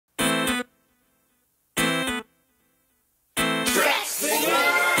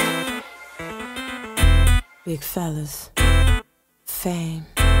Big fellas, Phayme,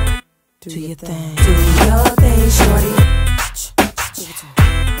 do your thing. Do your thing, shorty.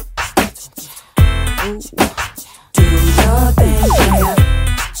 Do your thing, yeah.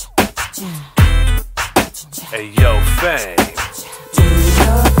 Hey yo, Phayme. Do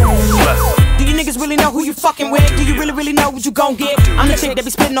your thing. Do you niggas really know who you fucking with? Do you really know what you gon' get? I'm the chick that be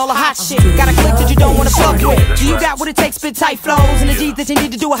spitting all the hot shit. Got a click that you don't wanna fuck with. Do you got what it takes, spit tight flows, and the G's that you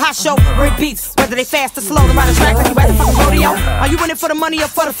need to do a hot show? Break beats, whether they fast or slow, to ride a track like you at the fucking rodeo. Are you in it for the money or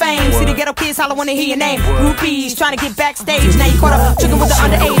for the fame? See the ghetto kids holler when they hear your name. Groupies trying to get backstage, now you caught up tricking with the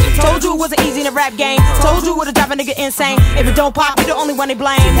underage. Told you it wasn't easy in the rap game. Told you it would've drive a nigga insane. If it don't pop, you the only one they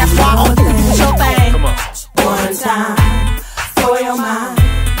blame. That's why all you can do is your thing. One time for your mind.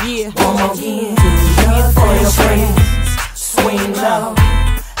 Yeah. One more again for your friends. Swing low,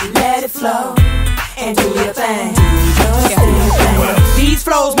 let it flow, and do your thing. These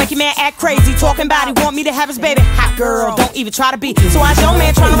flows make your man act crazy. Talking about he want me to have his baby. Hot girl, don't even try to be. So I your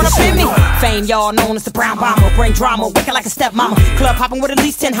man trying to run up in me. Phayme, y'all known as the brown bomber. Bring drama, wicked like a stepmama. Club hopping with at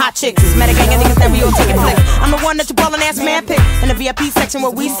least 10 hot chicks. Met a gang of niggas that we all taking flicks. I'm the one that your ballin' ass man pick. In the VIP section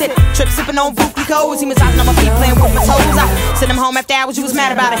where we sit. Trip sipping on Buki codes. He massaging on my feet playing with my toes. I sent him home after hours, you was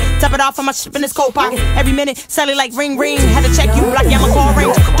mad about it. Top it off on my ship in his coat pocket. Every minute, Sally like ring ring. Had to check you like yeah, my call ring.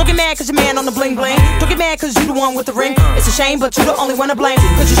 Don't get mad cause your man on the bling bling. Don't get mad cause you the one with the ring. It's a shame but you the only one to blame.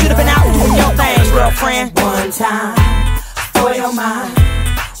 Cause you should've been out doing your thing, girlfriend. One time for your mind.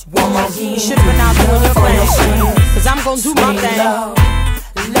 One more again. You should've been out doing your thing. Cause I'm gonna do my thing. Low,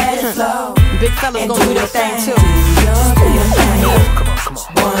 let it flow. Big fellas gonna do their thing too.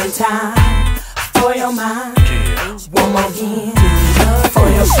 One time for your mind. One more again for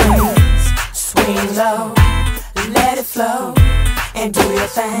your friends. Swing low, let it flow, and do your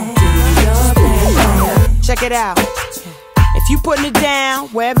thing. Check it out. If you putting it down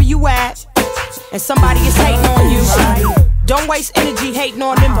wherever you at, and somebody is hating on you, don't waste energy hating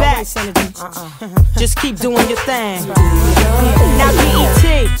on them back. Just keep doing your thing. Now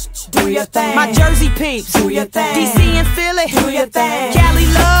BET, Do your thing. my Jersey peeps, Do your thing. DC and Philly, Do your thing. Cali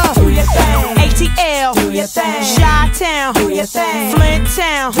love, Do your thing. ATL, Do your thing. Chi-Town, Do your thing. Flint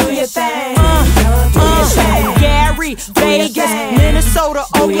Town, Do your thing. Gary, Vegas, thing. Minnesota,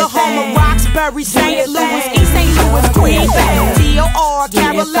 Do your Oklahoma, thing. Roxbury, St. Louis, East St. Louis, Greenville, TOR,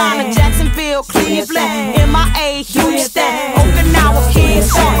 Carolina, thing. Jacksonville, thing. Cleveland, MIA, Houston, thing. Okinawa,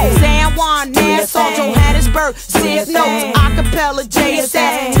 Kingston, thing. San Juan, Nassau, thing. Johannesburg, Sif thing. Notes, Acapella, JSS,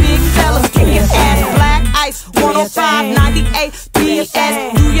 thing. Big fellas, kicking thing. ass, Black Ice, 105, thing. 98, PS,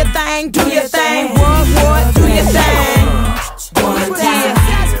 thing. do your thing, do your thing, thing. what, do your thing. One time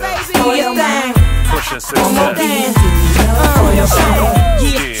Do your thing. Pushing One more success. thing. for your friends.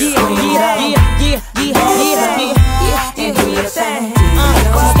 Yeah. Do your thing.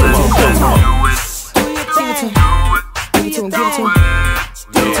 Give it to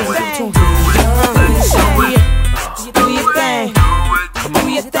him. Do your thing. Do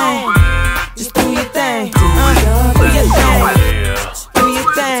your thing. Just do your thing. Do your thing. Do your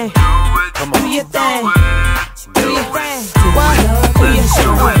thing. Do your thing. Do your thing. What? Do your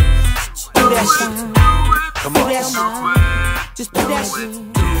thing. Do that shit. Do that shit. Just do that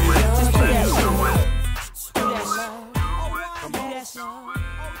shit.